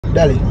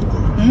Dolly.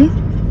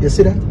 You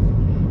see that?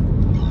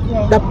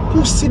 Yeah. That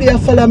pussy there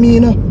follow me, you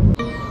know.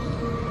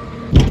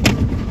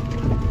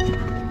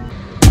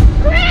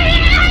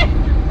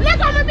 Let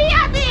go me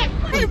baby!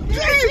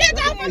 Let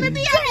go me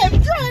baby!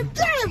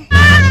 Drive!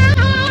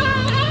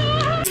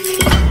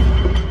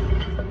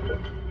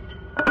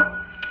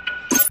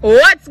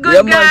 What's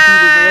good,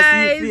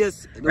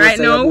 guys? Right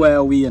now,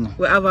 we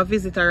have a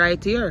visitor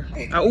right here.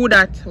 Who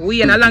that?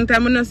 We in a long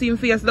time we not see him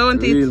face,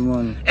 don't it? Real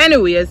one.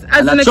 Anyways,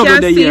 as you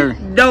can see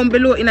down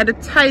below in the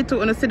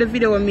title, you see the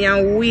video with me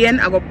and Wayne.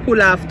 I go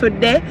pull off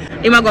today.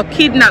 Him I go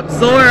kidnap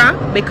Zora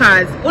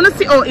because you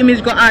see how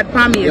image got hard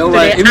for me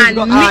today. Image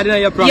got hard in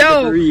your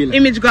practice, real.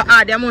 Image got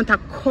hard. The amount of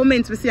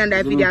comments we see on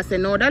that video, I say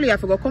no, Dolly, I have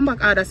to go come back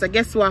harder. So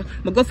guess what?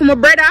 I go for my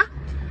brother.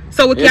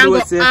 So we can go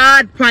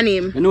hard on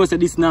him. You know say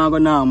this now go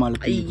normal.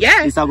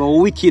 Yes. This go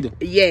wicked.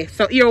 Yeah.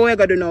 So here we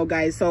go do now,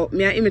 guys. So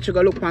me and Image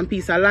go look for a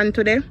piece of land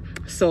today.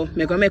 So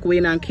me go make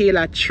Wayne and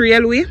Kayla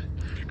trail way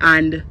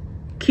and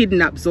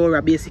kidnap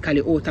Zora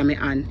basically out of my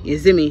hand. You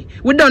see me?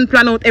 We done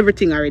plan out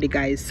everything already,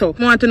 guys. So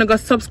I want to go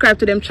subscribe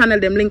to them channel.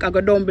 Them link I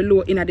go down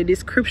below in the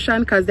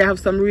description because they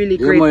have some really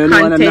great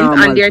content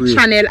on their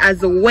channel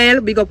as well.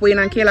 Big up Wayne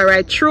and Kayla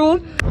right through.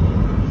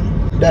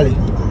 Dolly.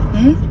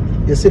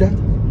 You see that?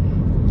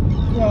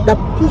 Yeah. That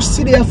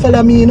pussy there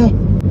follow me, you know.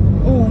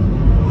 Oh.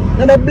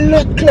 And the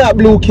black cloud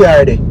blue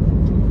car there.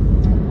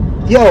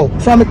 Yo,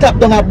 from the top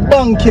down a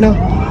bank, you know.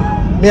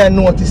 Me I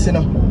notice, you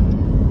know.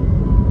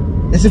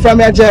 You see from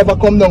my driver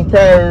come down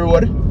Prairie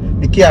Road,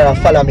 the car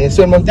follow me.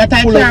 So that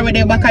type car with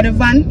the back of the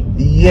van?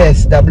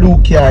 Yes, the blue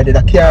car there,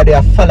 the car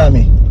there follow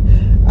me.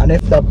 And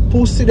if the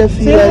pussy they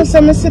feel like... So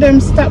I see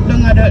them stop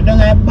down at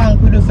the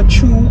bank with for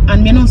true,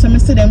 and me know some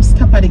see them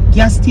stop at the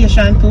gas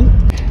station too.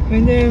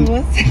 When they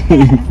was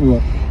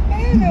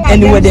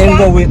anywhere they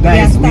go with,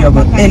 guys, we are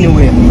going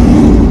anywhere.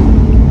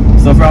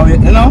 So from it,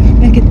 you know?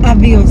 Make it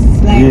obvious,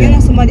 like you know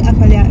somebody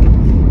actually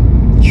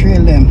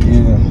trail them.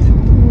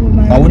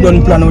 Yeah. Oh, we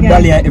don't plan with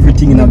Dolly and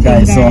everything, you know,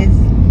 guys. So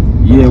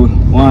yeah, we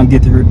want to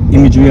get her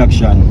image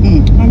reaction.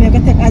 I'm going to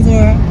take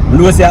Azora.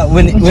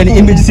 When the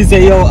image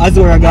say yo,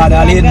 Azora God,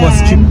 all it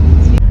must strip.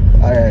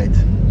 Alright.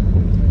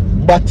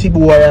 Batty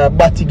boy,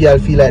 batty girl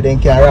feel like they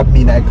can rob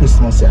me like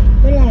Christmas. Yeah.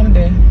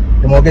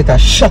 They must get a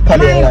shock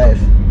of their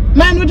life.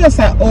 Man, we just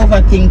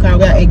overthink and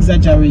we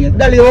exaggerate.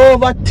 Dolly,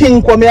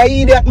 overthink when me an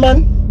idiot,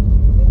 man.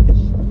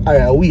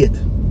 Alright, wait.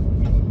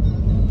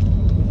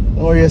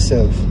 Know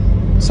yourself.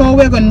 So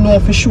we're gonna know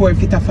for sure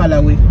if it a follow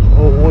away.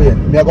 Oh yeah.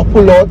 Me I go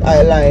pull out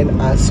eye-line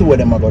and see what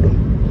them are gonna do.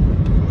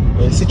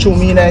 You see through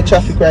me in the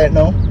traffic right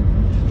now?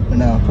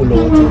 And I pull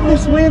out.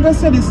 This way you gonna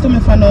say this to me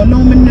for now. Now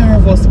I'm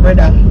nervous,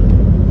 brother.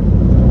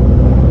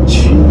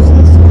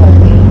 Jesus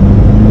Christ.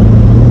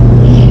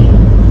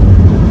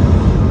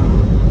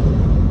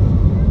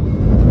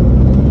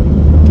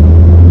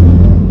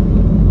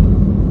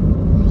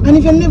 And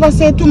if you never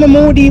say to me,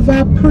 I would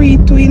even pray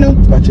to, you know.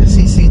 But you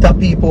see the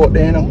people out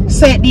there, you know.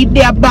 Say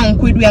they a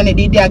bank with we and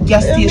they a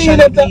gas station.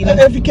 You know?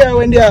 Every car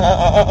when they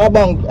a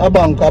bank.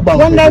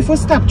 One day if we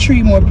stop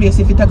 3 more places,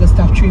 if it a go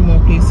stop 3 more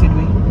places with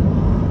we.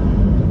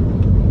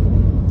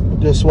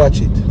 Just watch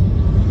it.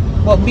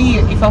 But be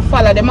if I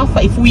follow them,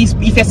 if you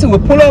see we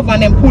pull over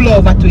and then pull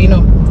over too, you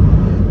know.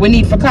 We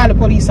need to call the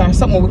police or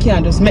something. We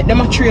can't just make them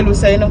a trail. We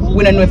say, you know.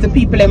 We don't know if the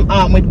people them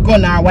armed with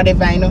gun or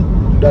whatever, you know.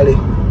 Dolly.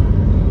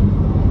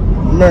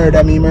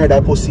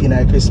 Murder pussy in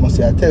Christmas.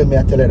 I tell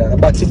her that a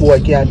batty boy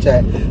can't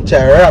try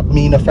rob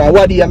me, you know. From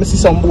what day I see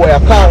some boy a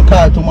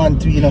call to man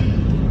too, you know.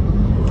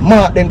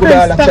 Mark then go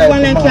down and try. Stop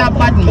one like you're a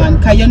bad man,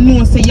 because you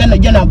know say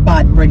you're not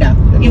bad, brother.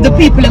 If the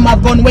people them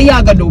have gun, what you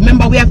gonna do?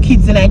 Remember we have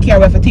kids in our care,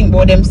 we have to think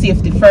about them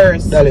safety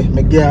first. Dolly,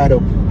 me guard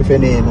up if you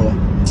know.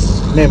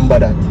 Remember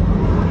that.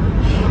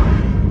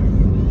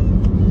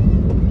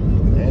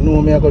 You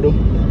know what I go do?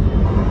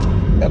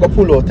 I go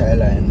pull out a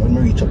line when I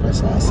reach up a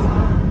sauce.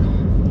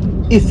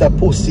 If the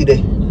pussy there,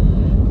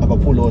 I go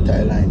pull out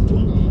a line too.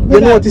 You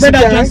notice it,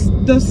 right?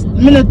 Just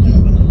me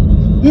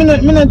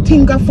not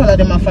think I follow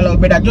them, I follow,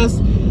 brother.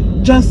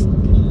 Just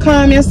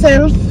calm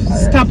yourself,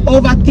 stop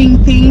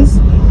overthink things,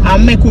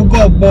 and make we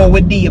go bow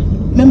with deep.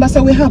 Remember say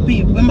we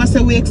happy, remember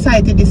say we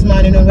excited this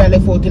morning when we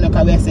left out, you know,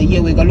 because we say yeah,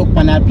 we go look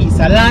on a piece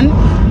of land.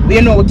 But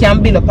you know we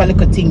can build up a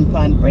little thing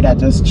pan, brother.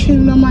 Just chill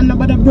no man,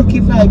 about the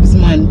brokey vibes,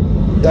 man.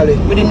 Dolly.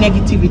 With the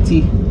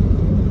negativity.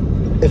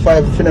 If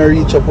I finna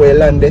reach up where I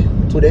landed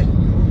today,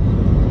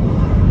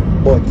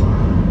 but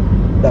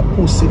that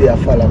pussy there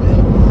follow me.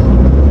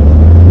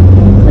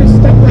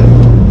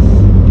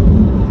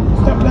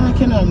 Stop like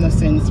you know no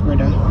sense,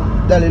 brother.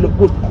 Dolly look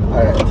good.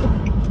 Alright.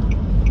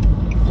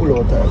 Pull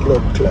out her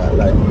blood clot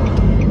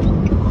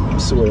line.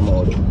 See what I'm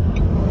out.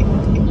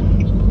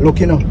 Look,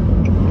 you know.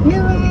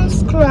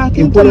 Yes, clot,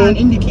 you put an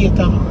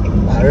indicator.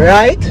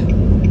 Alright.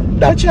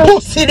 That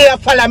pussy there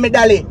follow me,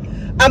 Dolly.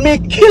 I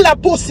mean kill a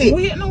pussy.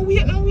 Wait no.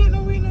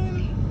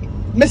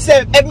 Me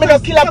say, if me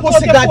not kill a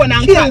pussy, God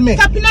kill me.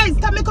 Stop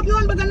make up your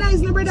own bag of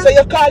nice, no, brother. So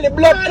you call the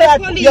blood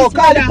clot? Yo,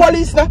 call the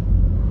police now.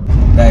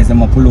 Guys, I'm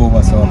gonna pull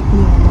over, so.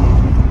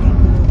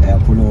 Yeah,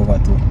 pull over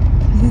too.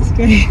 That's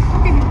great.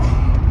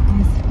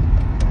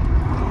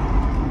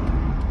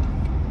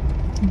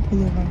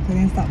 pull over because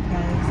then stop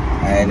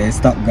guys. Alright, they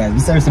stop guys. We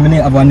start to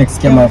have our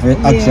next camera for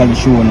actually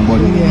showing the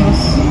body. Then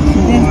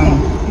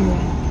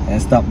stop. Then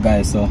stop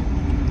guys, so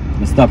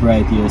we stop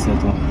right here so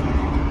too.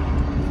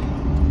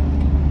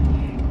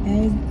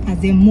 Guys, as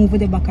they move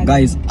with the back of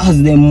guys,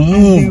 as they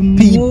move,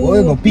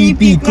 people,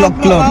 PP,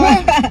 club.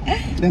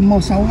 They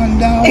must have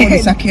wonder how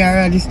this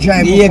Akira, this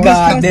driver. Yeah,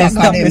 God, they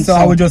stop them, so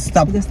I will just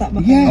stop.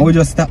 Yeah. I will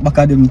just stop back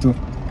at them too.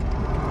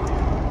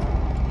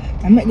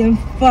 I make them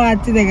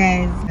fart today,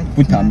 guys.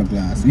 Put on my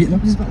glass. Wait, no?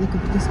 Just back, look,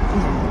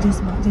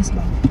 just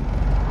back.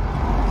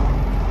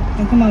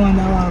 I come and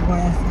wonder what I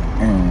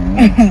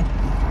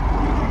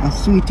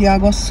say. Sweetie, I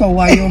go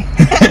sour you.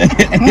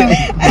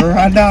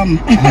 Radam.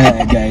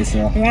 Alright, guys,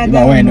 so if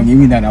I wind up, you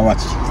win and I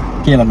watch.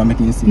 Kayla, I'm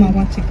making you see. I'm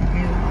watching it.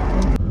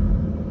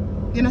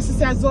 You know,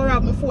 sister Azora,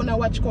 my phone, I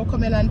watch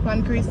Cocomelon and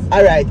Pan Chris.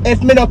 Alright,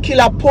 if me no kill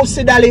a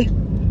pussy, dolly.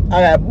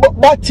 Alright,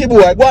 Batty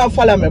boy, go and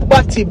follow me,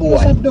 Batty boy.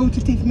 I doubt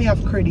it if me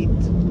have credit.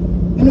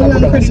 You know,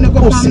 land credit, no go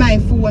on my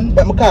phone.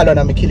 But I call on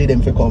and I kill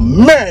them for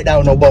come murder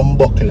on a bomb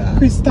buckler.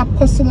 Chris, stop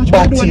cause so much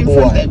Batty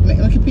boy. I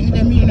keep it in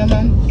them, you know,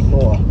 man.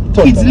 No.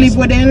 Kids live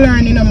what they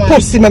learn, you know, man.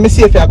 Pussy, me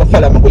see if you go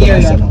follow me.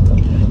 Yeah.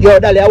 Yo,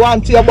 dolly, I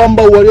want to your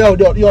bumble hole.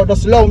 Yo,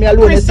 just allow me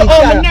alone. Chris, I'm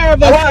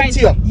nervous. I want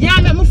you.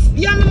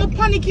 Yeah, me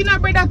panicking,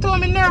 brother, told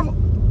me nervous.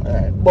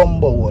 Alright,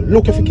 bumble hole.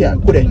 Look if you can.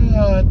 Good day.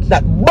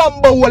 That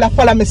bumble hole I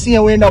follow me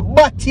seeing we in a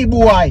batty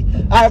boy.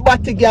 Or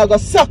batty girl go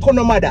suck on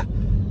the mother.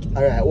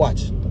 Alright,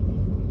 watch.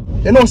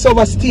 You know,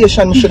 Silver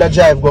Station, we should have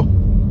drive go.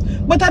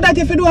 But that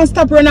if you don't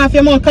stop running off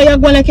your mouth, because you're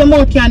going like your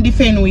mouth can't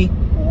defend we.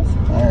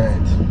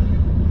 Alright.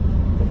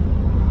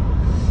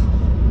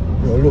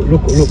 Yo,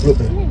 look.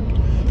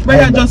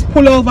 Brother, just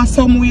pull over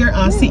somewhere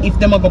and see if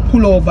them are going to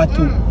pull over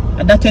too.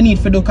 And that you need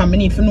for do, because I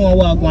need to know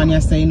what going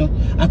you say, you know.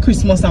 At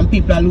Christmas and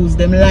people lose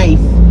them life.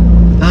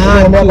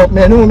 I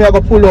know me I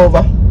go pull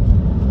over.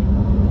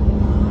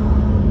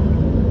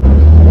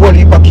 Whole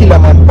heap of killer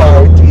man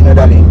power between the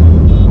dolly.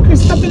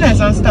 Chris, stop in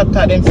and stop to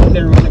them from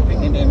the road and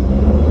bring them.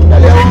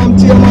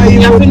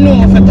 You have to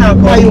know if you talk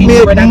about you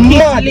kids, brother. Kids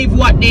mad. live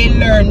what they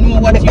learn, know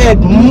what you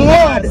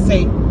mad.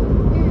 Say.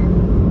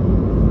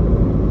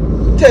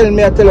 Tell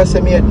me, I tell us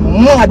I'm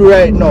mad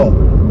right now.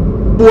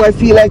 Boy, I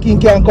feel like he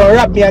can come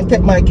rob me and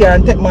take my car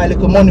and take my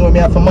little money when me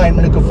have to mind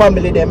my little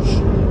family them.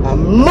 A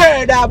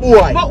murder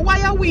boy. But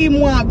why are we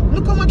more?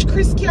 Look how much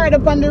Chris carried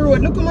up on the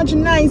road. Look how much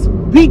nice,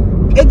 big,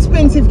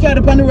 expensive carried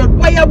up on the road.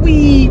 Why are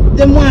we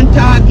them one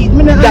target?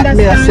 Me not understand.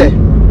 Me I say.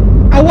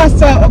 I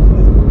was I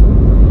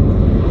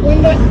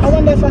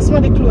wonder if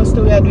somebody close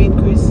to where I do it,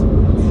 Chris.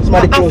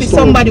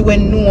 Somebody we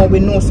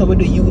know so we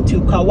do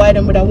YouTube. Cause why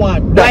them would I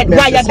want? Why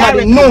you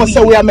direct know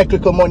so we make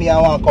little money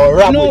and want to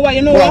rob. No, why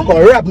you know want to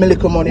rob me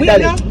little money. We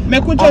know.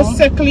 Me could just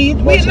settle it.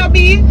 Wait no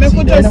be. Me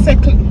could just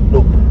settle it.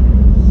 Look.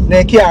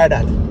 They care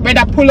that.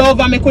 Brother pull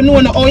over. Me could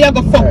know oh you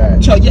go fuck. You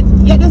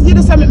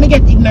just make me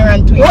get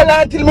ignorant to it. Hold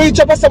on till me reach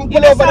up and some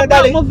pull over the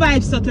dolly. My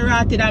vibes so to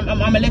rot it.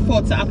 I'm left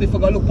out so happy for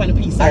go look on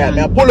the piece. Alright,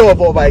 me pull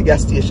over the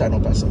gas station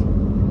up or something.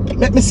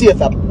 Let me see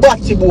if a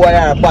batty boy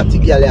or a batty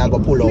girl I go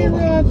pull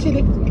over.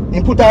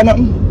 You put on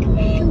nothing?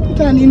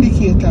 Put on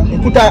indicator. You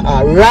put on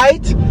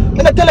alright.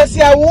 And I tell us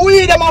see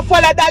we them a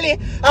follow dolly.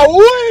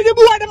 We the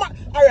boy them a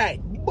alright.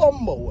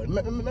 Bumbo.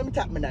 Let me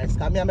tap me nice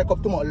because I make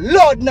up too much.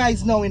 Lord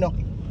nice now, you know.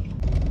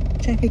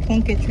 Traffic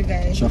can't catch you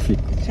guys. Traffic.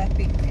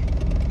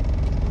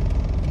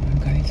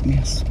 Guys, me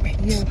a sweat.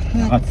 You're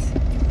hot.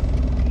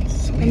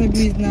 Sweat. The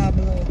breeze now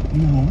blow.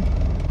 No.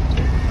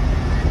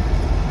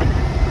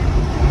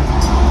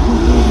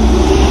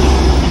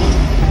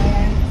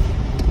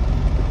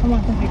 Come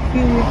on, traffic.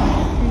 Feel it.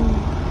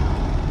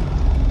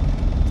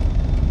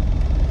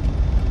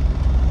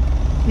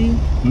 See?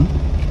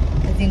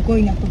 I think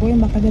going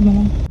back at them,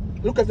 man.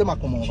 Look at them a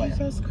come over here.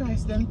 Jesus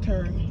Christ, them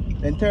turn.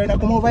 Then turn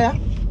and come over here.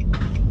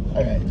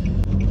 Alright.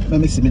 Let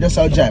me see, me just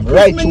out drive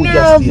right through the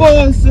gas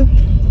station.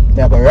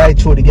 I go right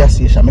through the gas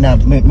station. We no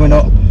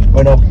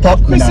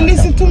talk. Chris,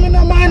 listen to me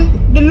now,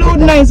 man. The load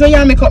nice so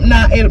you make up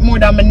now help more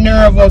than my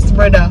nervous,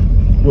 brother.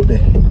 Look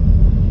there.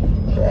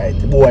 Right,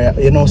 boy,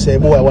 you know say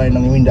boy why in the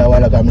window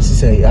while I got me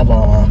say you have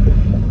a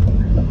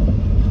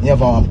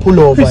pull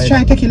over. Chris,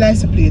 try to take your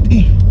license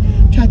plate.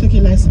 Try to take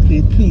your license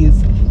plate,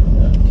 please.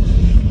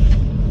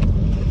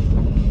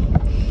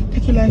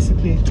 Take your license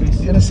plate,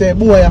 Chris. You know say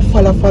boy you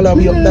follow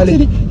me up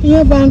dolly. You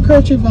have a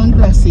kerchief and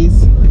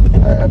glasses.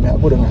 Alright, I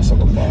put on my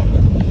sucker bar.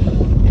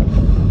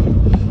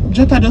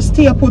 Jetta, just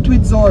stay put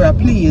with Zora,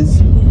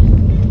 please.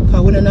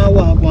 Because we don't know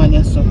what going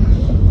on, so.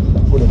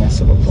 Put on my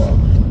sucker bar.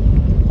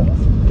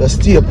 Just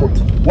stay put.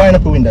 Wind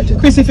up the window, Jetta.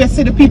 Chris, if you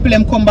see the people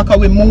them come back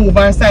and we move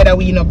our side of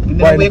we, you know,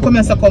 we come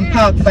here so come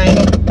park fine.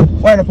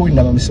 Wind up the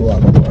window and see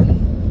what I'm going.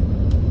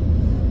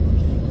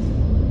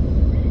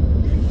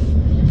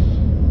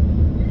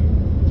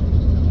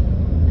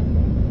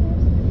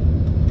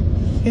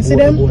 You see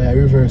them? Boy, I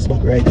reverse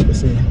back right to the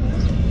side.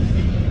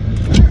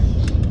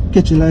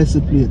 Catch your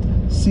license plate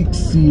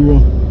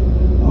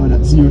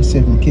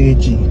 6007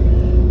 kg.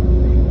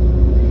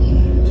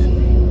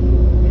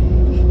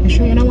 You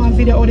sure you don't want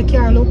video how the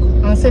car look?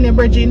 And send a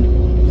bridging?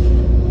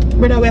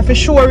 Brother, we have to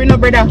show you know,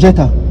 brother.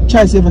 Jetta,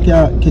 try see if I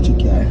can catch it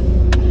here.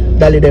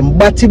 Dolly, them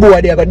batty boy,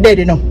 they got dead,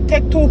 you know.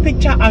 Take 2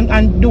 pictures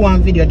and do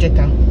one video,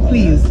 Jetta.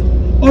 Please.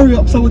 Hurry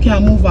up so we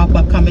can move up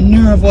back. I'm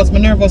nervous. My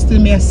nervous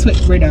still me a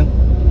sweat, brother.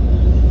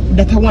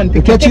 That one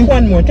picture. Take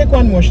one more. Take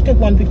one more. She take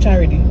one picture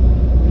already.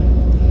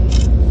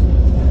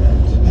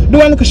 Do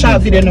one look a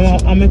short video now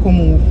and make her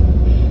move.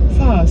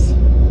 Fast.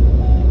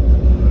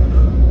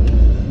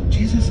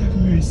 Jesus have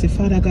mercy.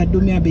 Father God, do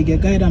me a big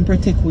guide and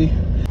protect me.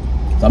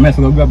 So I'm going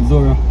to grab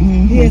Zora.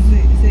 Yes,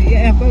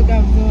 yeah, I'm going to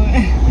grab Zora.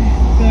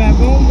 So I'm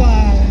going to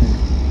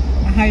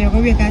how you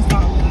going to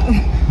start.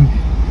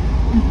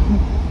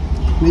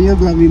 When you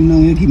grab him now,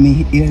 you give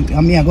me, I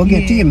mean, I go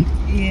get him.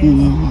 Yeah.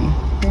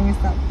 Then we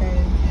stop there.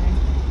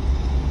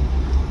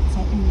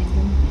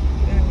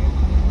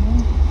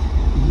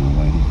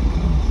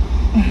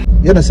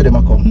 You don't see them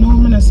a come? No,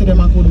 I don't see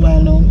them a good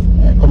while now.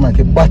 Yeah, come on,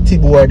 get batty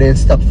boy, then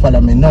stop follow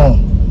me now.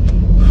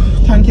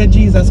 Thank you,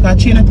 Jesus,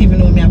 because she not even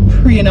know me. I'm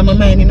praying in my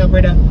mind, you know,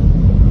 brother.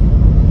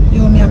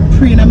 Yo, me I'm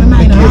praying in my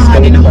mind.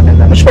 Hard, you know.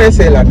 I'm sure you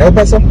say land, help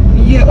us up?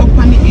 Yeah, up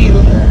on the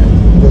hill.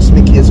 Just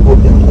make case go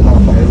there, come off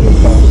and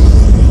help us.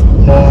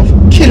 No,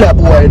 kill a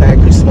boy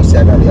in Christmas,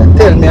 yeah, Dolly.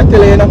 Tell me, I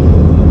tell you, you know.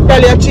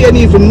 Dolly, I can't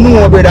even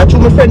know, brother. To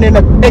my friend, you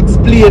know,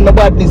 explain my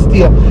badness to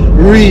you.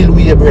 Real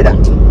way, brother.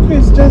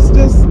 Chris, just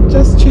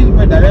chill,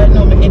 brother. Right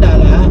now, my head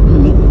all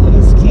happen. I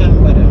just can't,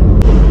 brother.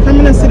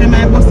 Come on, see them,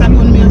 I bust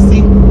alone, me, I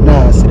see.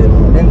 Nah, I see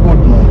them, then good,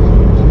 man.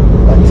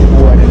 Batty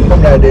boy, then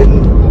come there,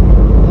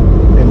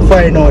 then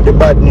find out the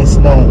badness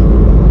now.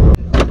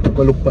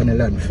 Go look on the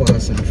land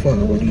fast and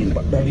forward in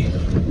back, Dolly.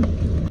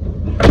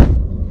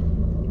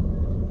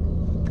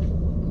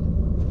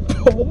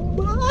 Oh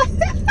my!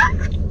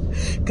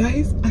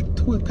 Guys, a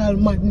total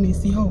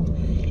madness, yo.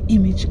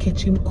 Image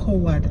catch him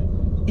coward.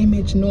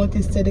 Image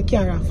noticed that the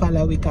car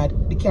follow we card.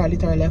 The car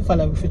literally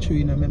follow we for 3,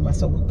 you know, remember,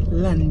 so we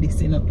plan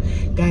this, you know.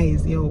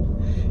 Guys, yo,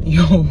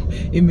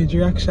 image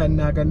reaction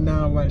not gonna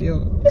normal,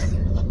 yo.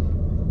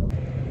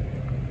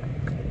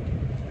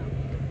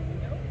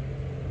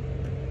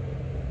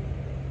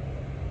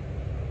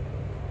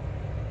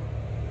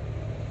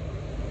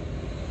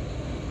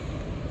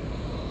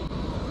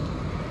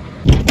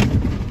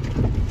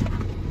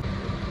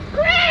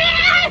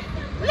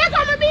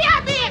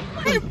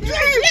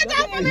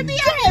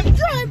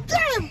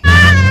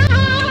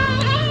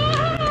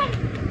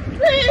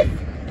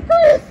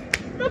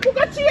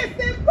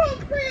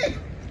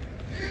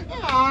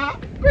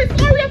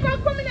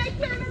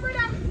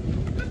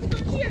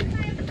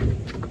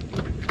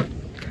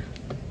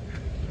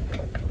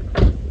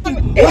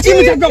 Watch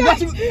him drug, watch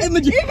him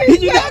image. He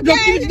that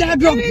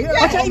drug.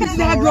 Watch him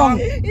that drug.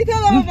 It's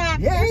all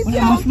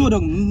over.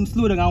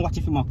 Slow down and watch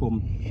if him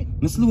come.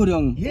 Slow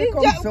down. Here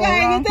comes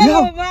Zora.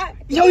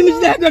 Yo,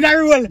 him that drug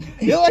roll.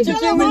 Yo, watch him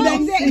slow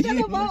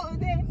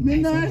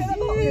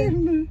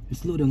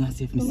down and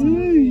see if me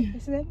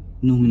see.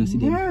 No, me no see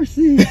them.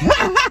 Mercy.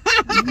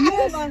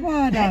 Yes,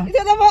 Father. It's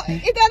all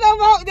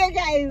about the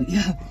guys.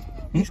 Yeah.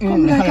 It's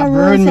come like a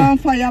rose on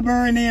fire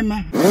burn him.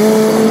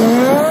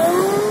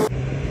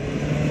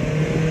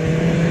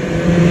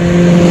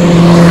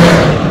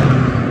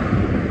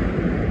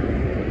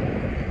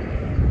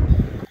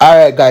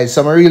 Alright guys,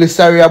 so I'm really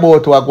sorry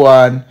about what go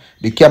on.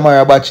 The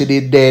camera battery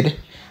did dead.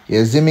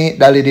 You see me,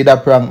 Dolly did a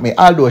prank me.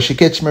 Although she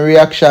catch my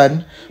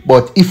reaction.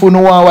 But if you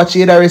don't want to watch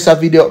the rest of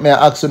the video,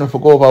 I ask you to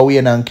go over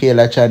Wayne and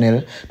Kayla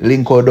channel. The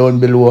link go down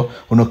below.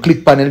 You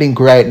click on the link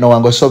right now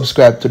and go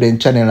subscribe to them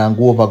channel and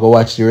go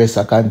watch the rest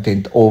of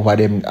content over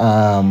them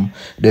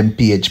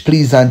page.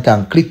 Please and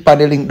thank. Click on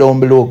the link down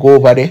below, go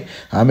over there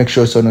and make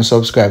sure you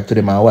subscribe to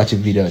them and watch the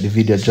video. The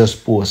video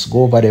just post.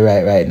 Go over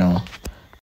there right now.